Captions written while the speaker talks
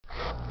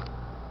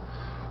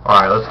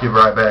Alright, let's get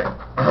right back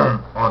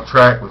on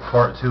track with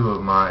part 2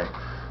 of my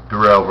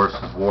Dirrel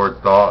versus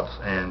Ward thoughts,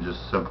 and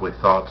just simply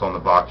thoughts on the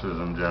boxers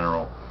in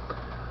general.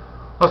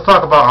 Let's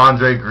talk about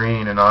Andre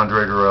Green and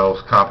Andre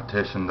Dirrel's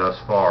competition thus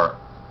far.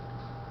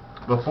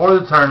 Before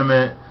the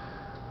tournament,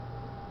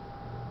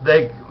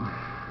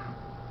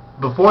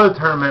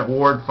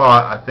 Ward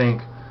fought, I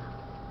think,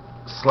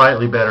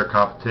 slightly better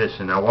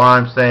competition. Now, why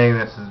I'm saying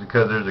this is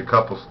because there's a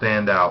couple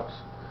standouts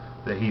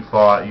that he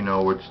fought,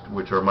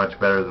 which are much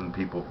better than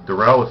people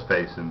Dirrel was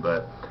facing,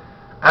 but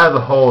as a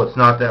whole, it's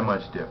not that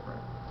much different.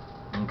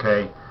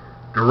 Okay,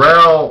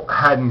 Dirrel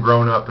hadn't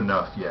grown up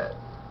enough yet.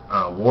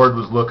 Ward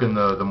was looking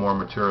the more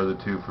mature of the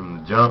two from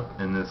the jump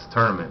in this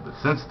tournament. But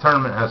since the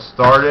tournament has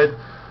started,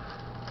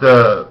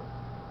 the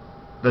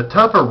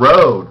tougher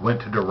road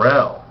went to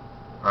Dirrel.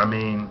 I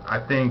mean, I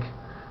think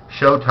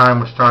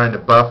Showtime was trying to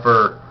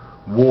buffer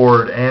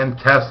Ward and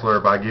Kessler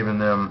by giving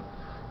them,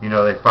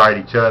 they fight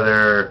each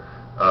other.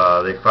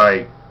 They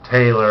fight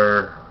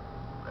Taylor,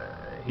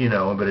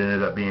 but it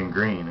ended up being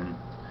Green,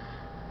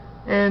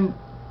 and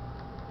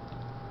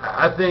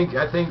I think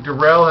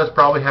Dirrel has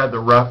probably had the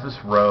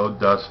roughest road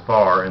thus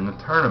far in the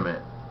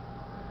tournament,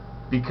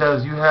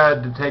 because you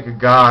had to take a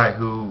guy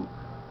who,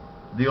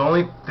 the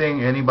only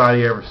thing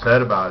anybody ever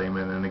said about him,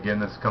 and again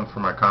this comes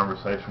from my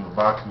conversation with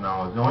Boxing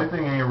Knowledge, the only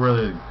thing he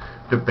really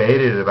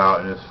debated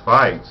about in his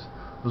fights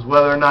was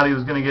whether or not he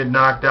was going to get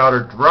knocked out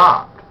or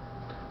dropped.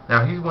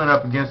 Now, he went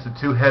up against the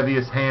two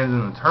heaviest hands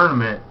in the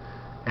tournament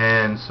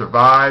and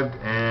survived,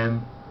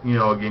 and,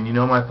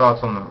 again, my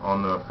thoughts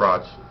on the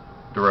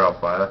Froch-Dirrel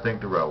fight. I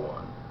think Dirrel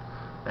won.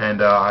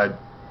 And I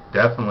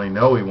definitely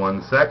know he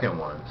won the second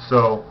one.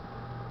 So,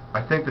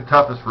 I think the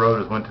toughest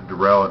road has went to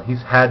Dirrel, and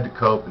he's had to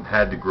cope and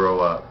had to grow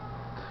up.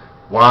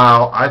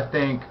 While I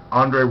think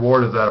Andre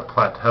Ward is at a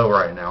plateau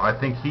right now. I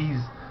think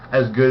he's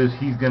as good as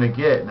he's going to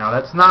get. Now,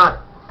 that's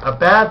not a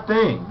bad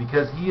thing,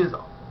 because he is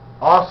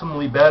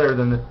awesomely better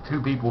than the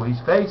two people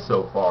he's faced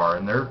so far,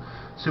 and they're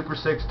Super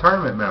 6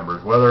 tournament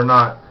members. Whether or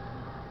not,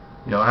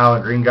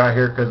 Alan Green got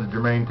here because of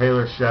Jermaine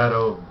Taylor's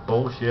shadow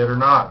bullshit or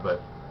not, but,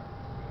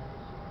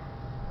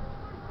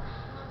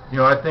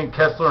 I think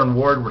Kessler and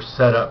Ward were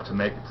set up to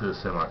make it to the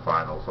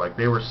semifinals. Like,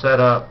 they were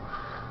set up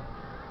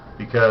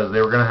because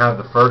they were going to have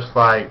the first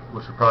fight,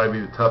 which would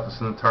probably be the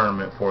toughest in the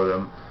tournament for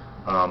them.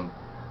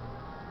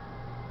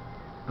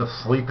 The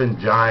sleeping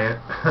giant,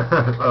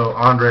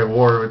 Andre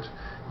Ward, which,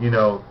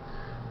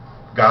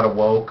 got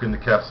awoke in the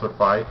Kessler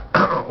fight,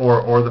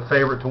 or the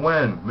favorite to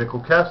win,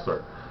 Mikkel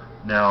Kessler.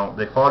 Now,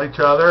 they fought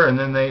each other, and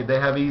then they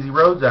have easy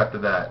roads after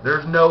that.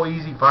 There's no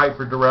easy fight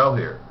for Dirrel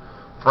here.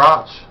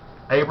 Froch,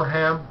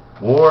 Abraham,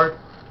 Ward,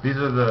 for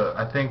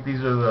him,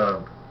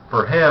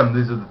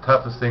 these are the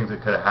toughest things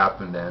that could have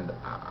happened, and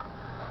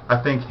I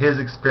think his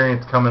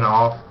experience coming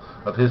off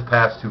of his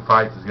past two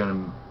fights is going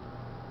to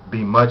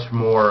be much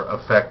more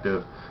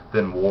effective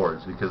than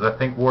Ward's, because I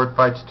think Ward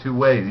fights two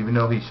ways. Even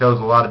though he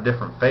shows a lot of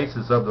different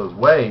faces of those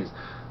ways,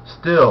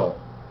 still,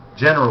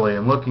 generally,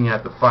 in looking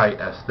at the fight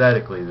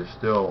aesthetically, they're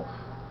still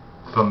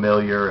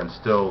familiar and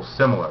still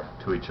similar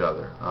to each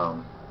other.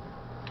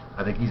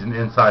 I think he's an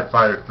inside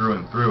fighter through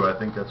and through. I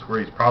think that's where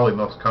he's probably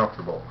most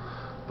comfortable.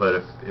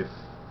 But if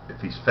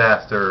he's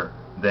faster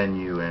than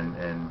you and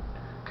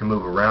can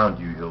move around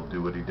you, he'll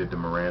do what he did to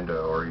Miranda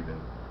or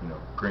even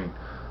Green.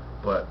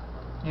 But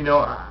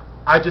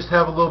I just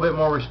have a little bit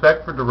more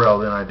respect for Dirrel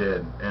than I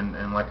did,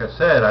 and like I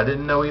said, I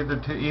didn't know either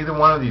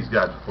one of these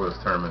guys before this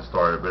tournament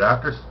started. But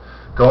after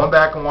going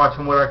back and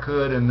watching what I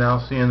could, and now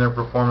seeing their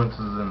performances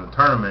in the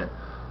tournament,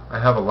 I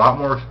have a lot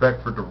more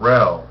respect for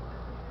Dirrel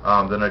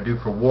than I do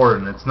for Ward,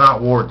 and it's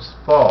not Ward's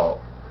fault.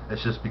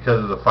 It's just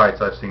because of the fights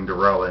I've seen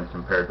Dirrel in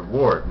compared to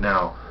Ward.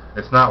 Now,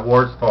 it's not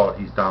Ward's fault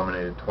he's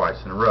dominated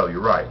twice in a row.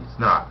 You're right, he's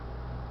not.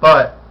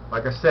 But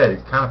like I said,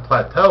 he's kind of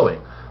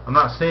plateauing. I'm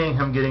not seeing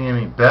him getting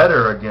any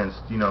better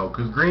against,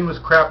 because Green was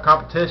crap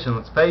competition,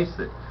 let's face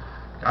it.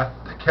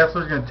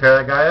 Kessler's going to tear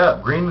that guy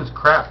up. Green was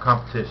crap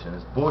competition.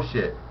 It's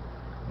bullshit.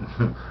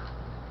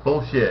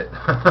 Bullshit.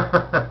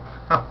 I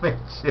mean,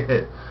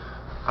 shit.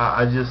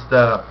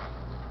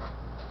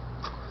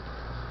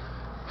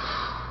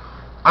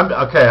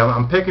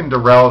 I'm picking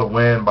Dirrel to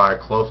win by a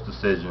close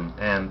decision,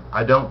 and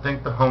I don't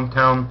think the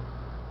hometown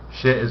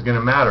shit is going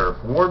to matter.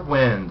 If Ward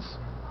wins,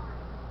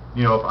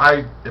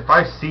 if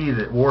I see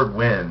that Ward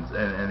wins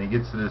and he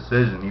gets the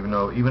decision,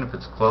 even if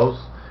it's close,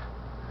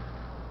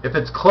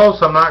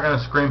 I'm not going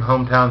to scream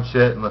hometown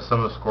shit unless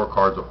some of the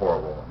scorecards are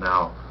horrible.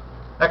 Now,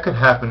 that could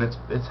happen.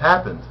 It's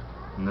happened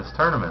in this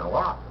tournament a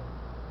lot.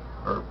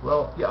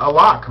 A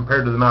lot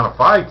compared to the amount of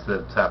fights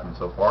that's happened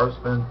so far. It's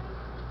been,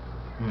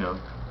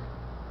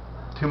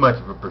 too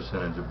much of a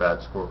percentage of bad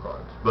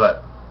scorecards.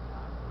 But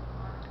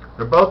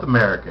they're both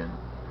American.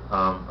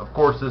 Of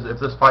course, if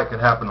this fight could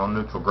happen on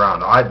neutral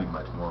ground, I'd be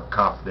much more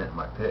confident in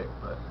my pick.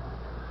 But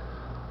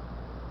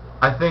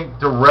I think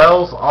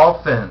Dirrel's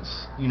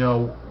offense,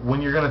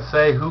 when you're going to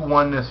say who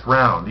won this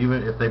round,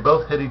 even if they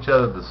both hit each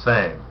other the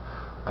same,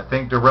 I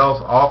think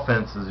Dirrel's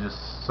offense is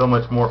just so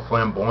much more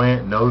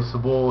flamboyant,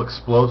 noticeable,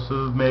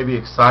 explosive, maybe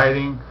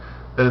exciting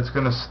that it's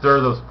going to stir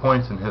those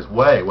points in his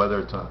way, whether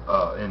it's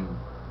in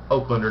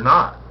Oakland or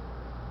not.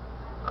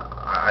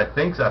 I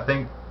think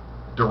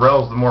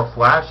Dirrel's the more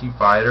flashy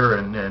fighter,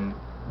 and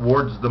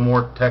Ward's the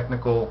more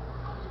technical,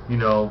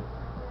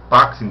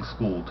 boxing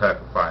school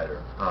type of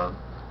fighter.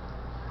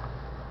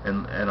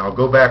 And I'll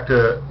go back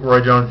to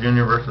Roy Jones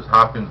Jr. versus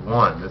Hopkins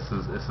 1. This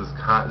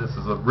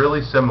is a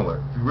really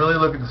similar. If you really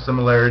look at the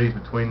similarities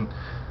between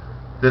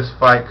this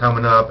fight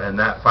coming up and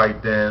that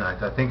fight then, I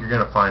think you're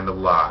going to find a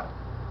lot.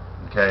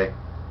 Okay,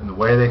 and the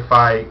way they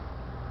fight,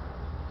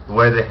 the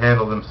way they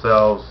handle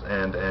themselves,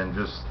 and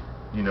just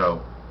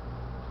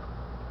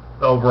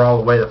overall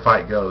the way the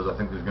fight goes, I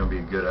think there's going to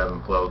be a good ebb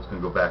and flow. It's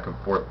going to go back and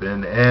forth. But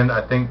in the end,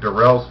 I think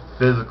Dirrel's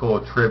physical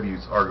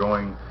attributes are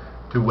going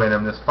to win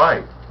him this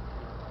fight.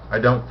 I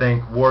don't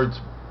think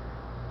Ward's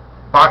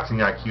boxing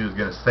IQ is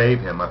going to save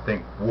him. I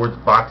think Ward's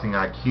boxing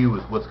IQ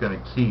is what's going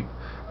to keep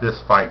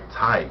this fight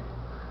tight.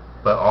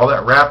 But all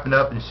that wrapping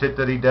up and shit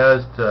that he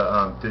does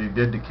that he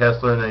did to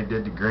Kessler and that he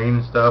did to Green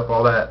and stuff,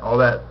 all that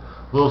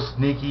little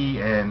sneaky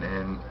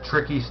and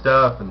tricky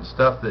stuff and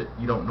stuff that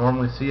you don't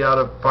normally see out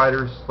of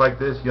fighters like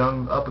this,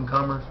 young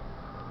up-and-comers.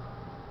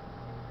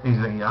 I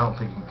don't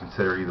think you can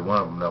consider either one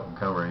of them an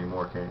up-and-comer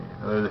anymore, can you?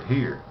 They're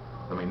here.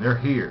 I mean, they're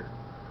here.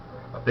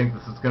 I think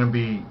this is going to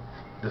be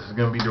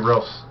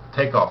Dirrel's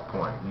takeoff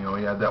point.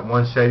 He had that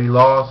one shady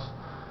loss,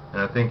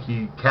 and I think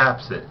he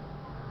caps it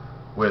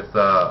with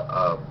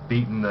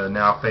beating the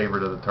now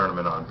favorite of the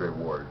tournament, Andre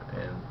Ward.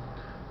 And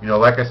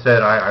like I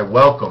said, I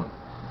welcome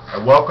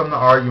the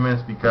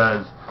arguments,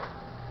 because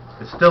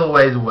it's still a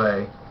ways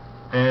away,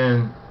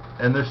 and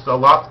there's a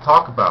lot to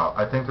talk about.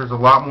 I think there's a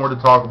lot more to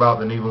talk about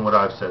than even what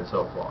I've said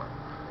so far.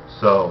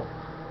 So,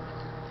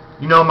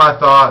 my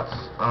thoughts.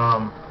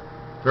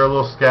 They're a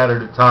little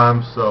scattered at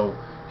times, so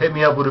hit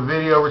me up with a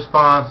video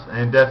response,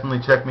 and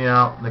definitely check me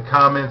out in the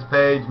comments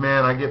page.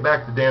 Man, I get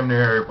back to damn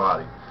near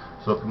everybody.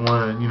 So if you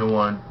want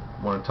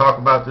to talk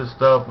about this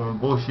stuff, want to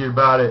bullshit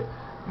about it,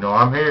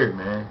 I'm here,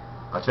 man.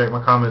 I check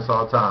my comments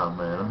all the time,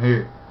 man. I'm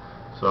here.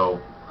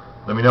 So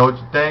let me know what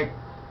you think.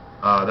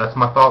 That's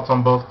my thoughts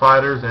on both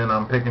fighters, and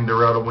I'm picking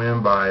Dirrel to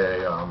win by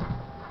a, I'm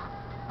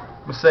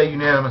going to say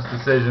unanimous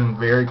decision,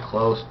 very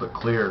close but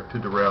clear to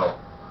Dirrel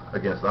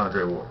against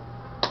Andre Ward.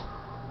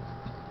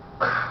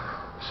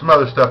 Some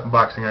other stuff in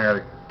boxing I got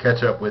to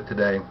catch up with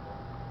today,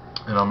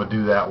 and I'm going to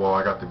do that while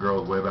I got the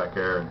girls way back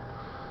there and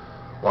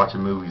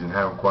watching movies and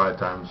having quiet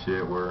time and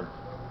shit, where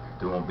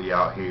they won't be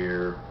out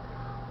here,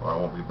 or I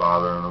won't be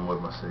bothering them with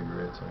my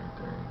cigarettes or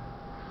anything.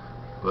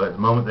 But the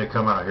moment they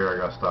come out here, I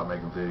got to stop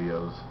making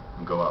videos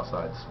and go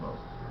outside to smoke.